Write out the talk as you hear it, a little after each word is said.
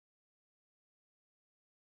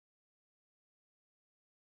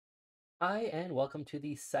Hi, and welcome to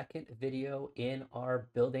the second video in our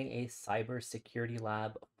Building a Cybersecurity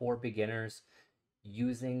Lab for Beginners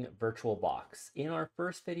using VirtualBox. In our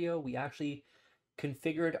first video, we actually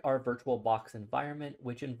configured our VirtualBox environment,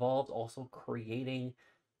 which involved also creating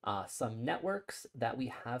some networks that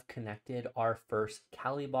we have connected our first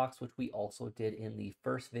Kali box, which we also did in the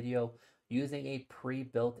first video using a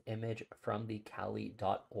pre-built image from the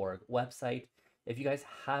Kali.org website. If you guys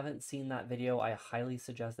haven't seen that video, I highly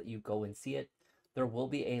suggest that you go and see it. There will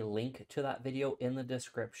be a link to that video in the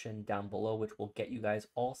description down below, which will get you guys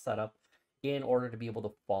all set up in order to be able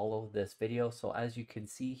to follow this video. So as you can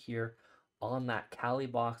see here on that Kali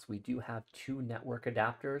box, we do have two network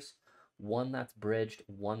adapters, one that's bridged,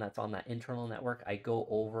 one that's on that internal network. I go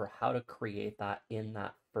over how to create that in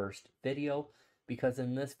that first video, because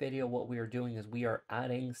in this video, what we are doing is we are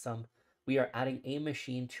adding a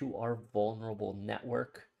machine to our vulnerable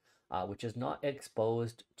network, which is not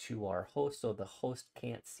exposed to our host. So the host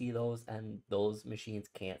can't see those and those machines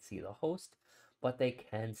can't see the host, but they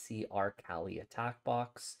can see our Kali attack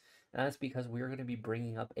box. And that's because we're going to be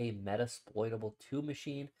bringing up a Metasploitable 2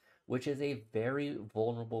 machine, which is a very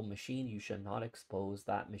vulnerable machine. You should not expose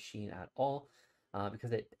that machine at all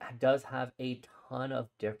because it does have a ton of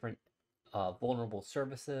different vulnerable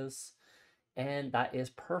services. And that is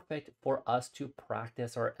perfect for us to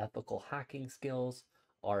practice our ethical hacking skills,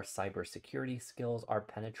 our cybersecurity skills, our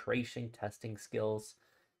penetration testing skills.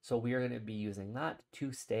 So we are going to be using that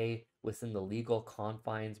to stay within the legal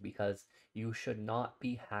confines, because you should not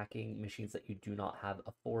be hacking machines that you do not have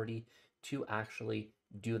authority to actually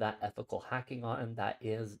do that ethical hacking on. And that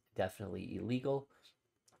is definitely illegal.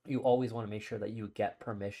 You always want to make sure that you get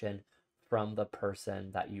permission from the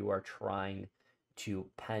person that you are trying to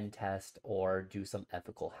pen test or do some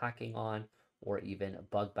ethical hacking on, or even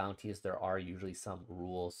bug bounties. There are usually some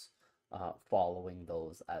rules following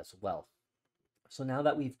those as well. So now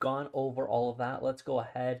that we've gone over all of that, let's go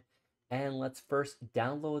ahead and let's first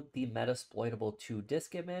download the Metasploitable 2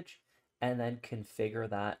 disk image and then configure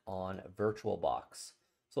that on VirtualBox.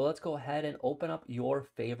 So let's go ahead and open up your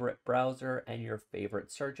favorite browser and your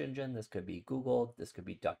favorite search engine. This could be Google, this could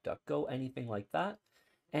be DuckDuckGo, anything like that.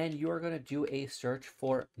 And you're going to do a search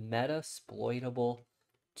for Metasploitable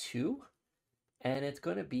 2. And it's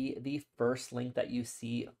going to be the first link that you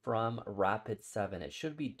see from Rapid7. It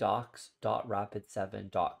should be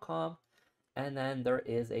docs.rapid7.com. And then there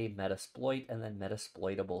is a Metasploit and then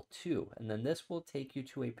Metasploitable 2. And then this will take you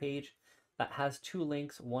to a page that has two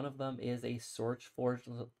links. One of them is a SourceForge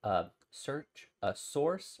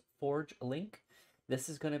link. This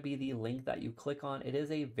is going to be the link that you click on. It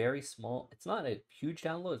is a very small, it's not a huge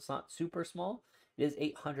download, it's not super small. It is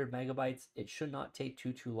 800 megabytes. It should not take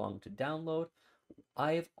too long to download.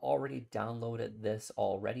 I've already downloaded this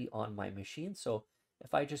already on my machine. So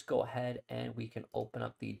if I just go ahead and we can open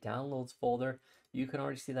up the downloads folder, you can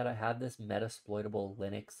already see that I have this Metasploitable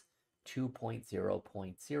Linux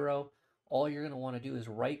 2.0.0. All you're going to want to do is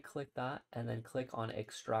right click that and then click on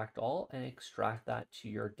extract all and extract that to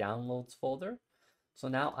your downloads folder. So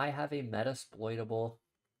now I have a Metasploitable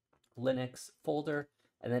Linux folder,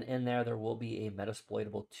 and then in there will be a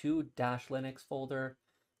Metasploitable 2-Linux folder.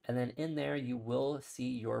 And then in there, you will see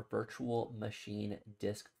your virtual machine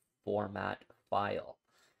disk format file.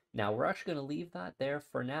 Now, we're actually going to leave that there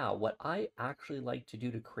for now. What I actually like to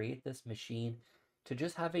do to create this machine, to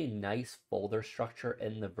just have a nice folder structure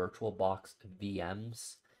in the VirtualBox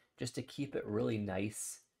VMs, just to keep it really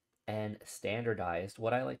nice and standardized,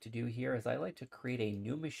 what I like to do here is I like to create a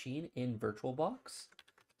new machine in VirtualBox,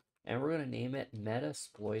 and we're going to name it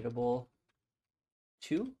Metasploitable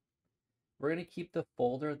 2. We're going to keep the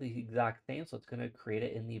folder the exact same, so it's going to create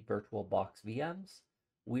it in the VirtualBox VMs.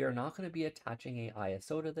 We are not going to be attaching a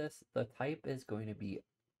ISO to this. The type is going to be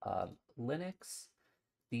Linux.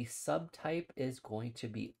 The subtype is going to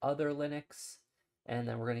be other Linux. And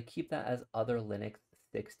then we're going to keep that as other Linux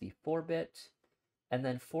 64-bit. And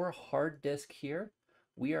then for hard disk here,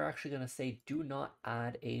 we are actually going to say do not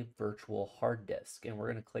add a virtual hard disk. And we're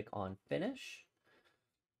going to click on finish.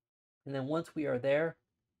 And then once we are there,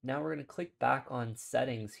 now we're going to click back on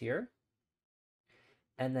settings here.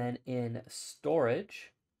 And then in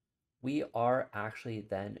storage, we are actually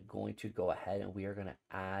then going to go ahead and we are going to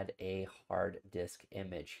add a hard disk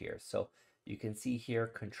image here. So you can see here,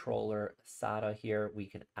 controller SATA here, we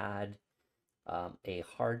can add a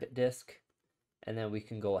hard disk, and then we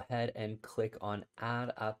can go ahead and click on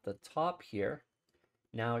add at the top here.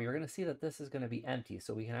 Now you're going to see that this is going to be empty.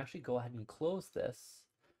 So we can actually go ahead and close this.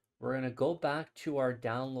 We're going to go back to our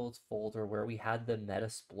downloads folder where we had the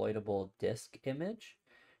Metasploitable disk image.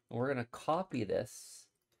 And we're going to copy this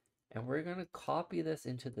And we're going to copy this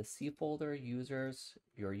into the C folder, users,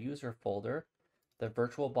 your user folder, the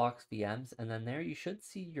VirtualBox VMs, and then there you should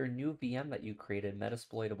see your new VM that you created,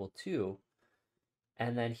 Metasploitable 2.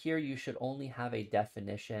 And then here you should only have a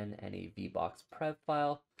definition and a VBox prev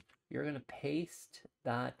file. You're going to paste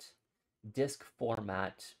that disk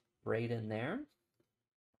format right in there.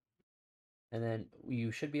 And then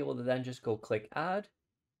you should be able to then just go click add.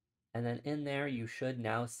 And then in there, you should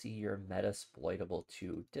now see your Metasploitable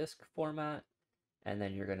 2 disk format. And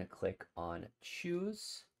then you're going to click on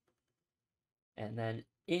choose. And then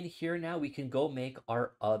in here now, we can go make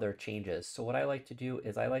our other changes. So what I like to do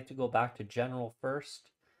is I like to go back to general first.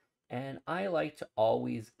 And I like to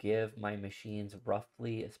always give my machines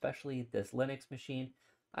roughly, especially this Linux machine,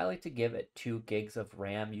 I like to give it 2 gigs of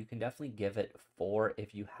RAM. You can definitely give it 4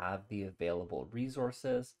 if you have the available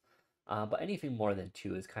resources. But anything more than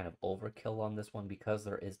 2 is kind of overkill on this one because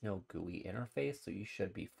there is no GUI interface, so you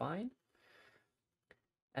should be fine.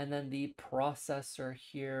 And then the processor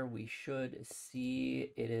here, we should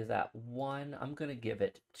see it is at 1. I'm going to give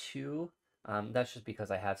it 2. That's just because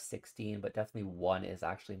I have 16, but definitely 1 is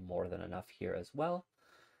actually more than enough here as well.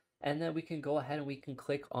 And then we can go ahead and we can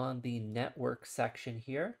click on the network section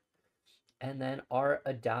here. And then our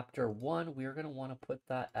adapter 1, we're going to want to put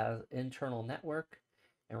that as internal network.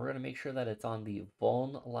 And we're going to make sure that it's on the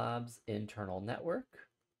VulnLabs internal network.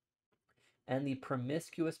 And the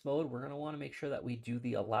promiscuous mode, we're going to want to make sure that we do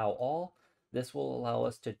the allow all. This will allow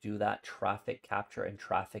us to do that traffic capture and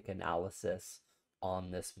traffic analysis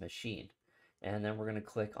on this machine. And then we're going to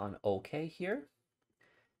click on OK here.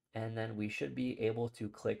 And then we should be able to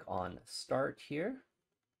click on start here.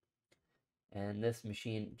 And this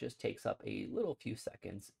machine just takes up a little few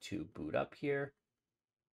seconds to boot up here.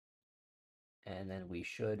 And then we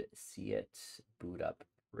should see it boot up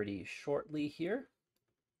pretty shortly here.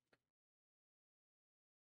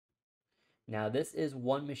 Now this is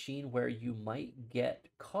one machine where you might get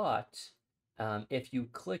caught. If you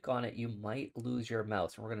click on it, you might lose your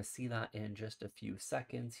mouse. And we're going to see that in just a few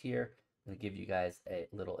seconds here. I'm going to give you guys a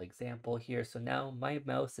little example here. So now my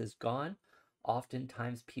mouse is gone.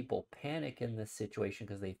 Oftentimes people panic in this situation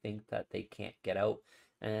because they think that they can't get out,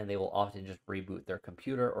 and they will often just reboot their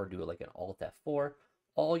computer or do like an Alt F4.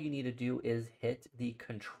 All you need to do is hit the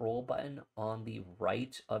control button on the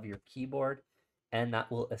right of your keyboard, and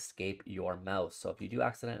that will escape your mouse. So if you do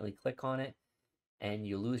accidentally click on it and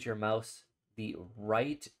you lose your mouse, the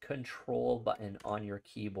right control button on your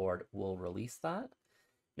keyboard will release that.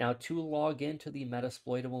 Now to log into the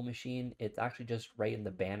Metasploitable machine, it's actually just right in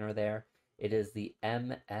the banner there. It is the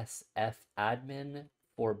MSF admin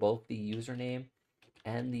for both the username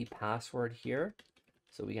and the password here.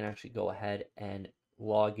 So we can actually go ahead and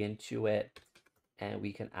log into it, and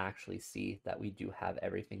we can actually see that we do have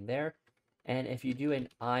everything there. And if you do an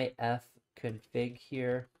if config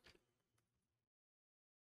here,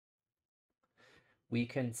 we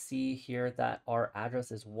can see here that our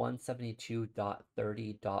address is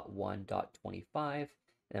 172.30.1.25.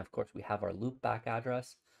 And of course, we have our loopback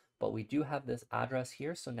address, but we do have this address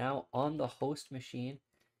here. So now on the host machine,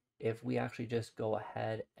 if we actually just go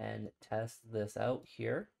ahead and test this out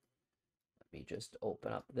here, let me just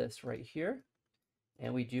open up this right here.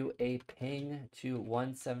 And we do a ping to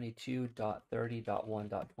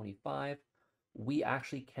 172.30.1.25. We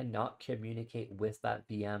actually cannot communicate with that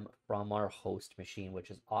VM from our host machine, which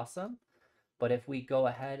is awesome. But if we go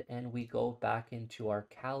ahead and we go back into our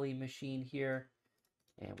Kali machine here,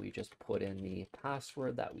 and we just put in the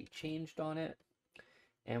password that we changed on it,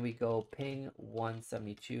 and we go ping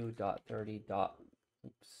 172.30.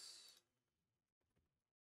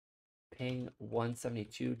 Ping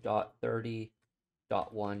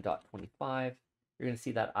 172.30.1.25, you're going to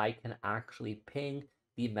see that I can actually ping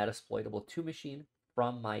the Metasploitable 2 machine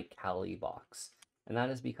from my Kali box. And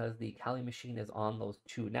that is because the Kali machine is on those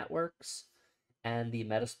 2 networks, and the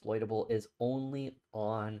Metasploitable is only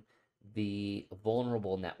on the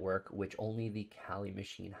vulnerable network, which only the Kali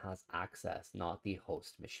machine has access, not the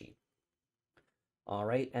host machine. All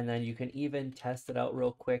right, and then you can even test it out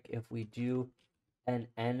real quick if we do an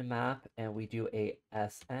nmap and we do a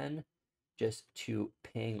SN just to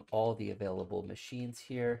ping all the available machines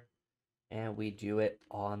here, and we do it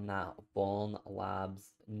on that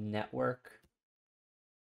VulnLabs network,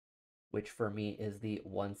 which for me is the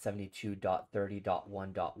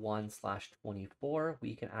 172.30.1.1/24.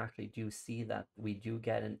 We can actually do see that we do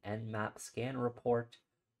get an nmap scan report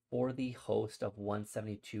for the host of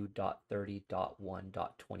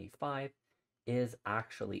 172.30.1.25 is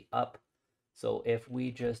actually up. So if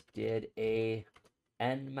we just did a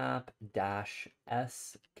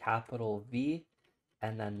nmap-s capital V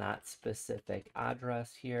and then that specific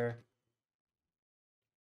address here,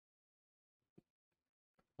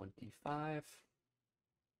 25,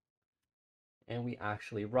 and we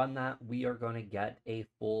actually run that, we are going to get a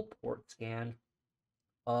full port scan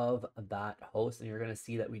of that host, and you're going to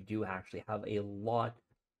see that we do actually have a lot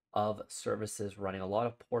of services running, a lot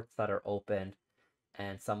of ports that are open,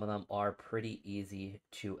 and some of them are pretty easy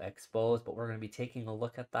to expose, but we're going to be taking a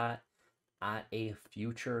look at that at a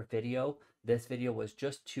future video. This video was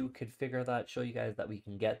just to configure that, show you guys that we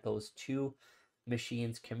can get those two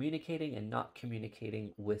machines communicating and not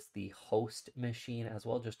communicating with the host machine as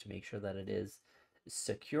well, just to make sure that it is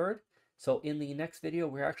secured. So in the next video,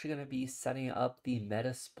 we're actually going to be setting up the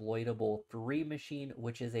Metasploitable 3 machine,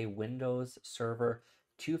 which is a Windows Server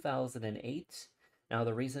 2008. Now,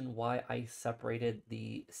 the reason why I separated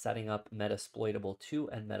the setting up Metasploitable 2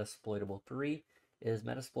 and Metasploitable 3 is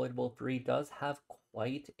Metasploitable 3 does have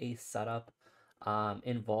quite a setup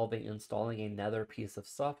involving installing another piece of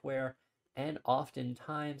software. And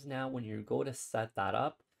oftentimes now when you go to set that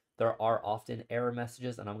up, there are often error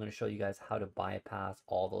messages, and I'm going to show you guys how to bypass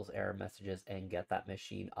all those error messages and get that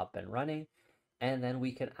machine up and running. And then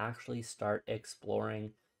we can actually start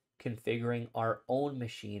exploring configuring our own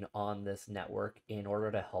machine on this network in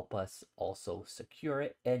order to help us also secure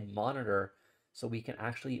it and monitor, so we can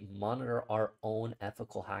actually monitor our own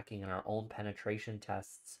ethical hacking and our own penetration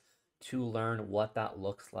tests to learn what that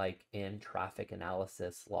looks like in traffic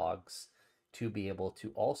analysis logs, to be able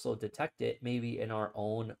to also detect it maybe in our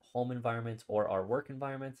own home environments or our work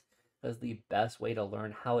environments, because the best way to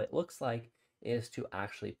learn how it looks like is to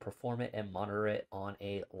actually perform it and monitor it on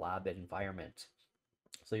a lab environment.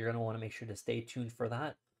 So you're going to want to make sure to stay tuned for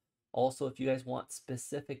that. Also, if you guys want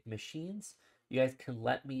specific machines, you guys can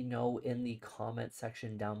let me know in the comment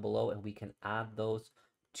section down below, and we can add those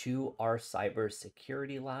to our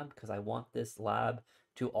cybersecurity lab, because I want this lab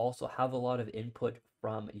to also have a lot of input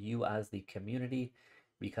from you as the community,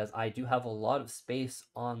 because I do have a lot of space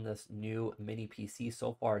on this new mini PC.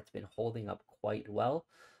 So far, it's been holding up quite well.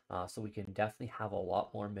 So we can definitely have a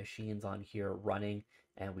lot more machines on here running,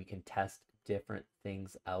 and we can test different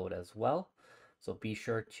things out as well. So be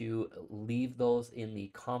sure to leave those in the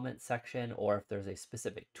comment section, or if there's a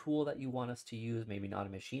specific tool that you want us to use, maybe not a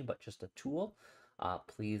machine, but just a tool,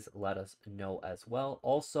 please let us know as well.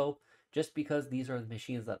 Also, just because these are the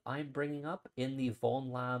machines that I'm bringing up in the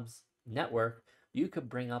VulnLabs network, you could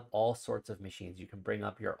bring up all sorts of machines. You can bring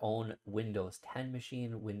up your own Windows 10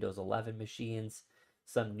 machine, Windows 11 machines,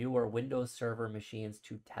 some newer Windows Server machines,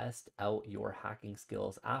 to test out your hacking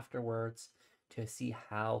skills afterwards, to see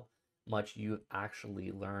how much you've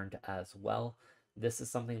actually learned as well. This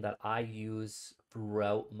is something that I use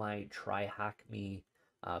throughout my Try Hack Me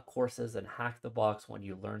courses and Hack the Box. When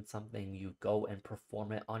you learn something, you go and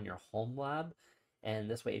perform it on your home lab, and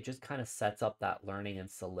this way it just kind of sets up that learning and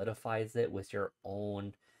solidifies it with your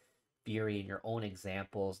own theory and your own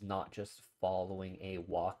examples, not just following a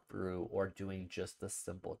walkthrough or doing just the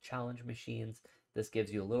simple challenge machines. This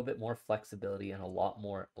gives you a little bit more flexibility and a lot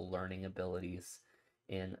more learning abilities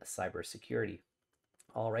in cybersecurity.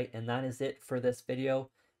 All right, and that is it for this video.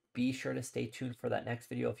 Be sure to stay tuned for that next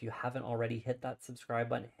video. If you haven't already, hit that subscribe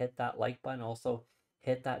button, hit that like button, also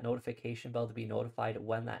hit that notification bell to be notified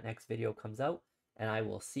when that next video comes out. And I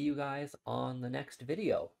will see you guys on the next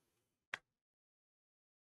video.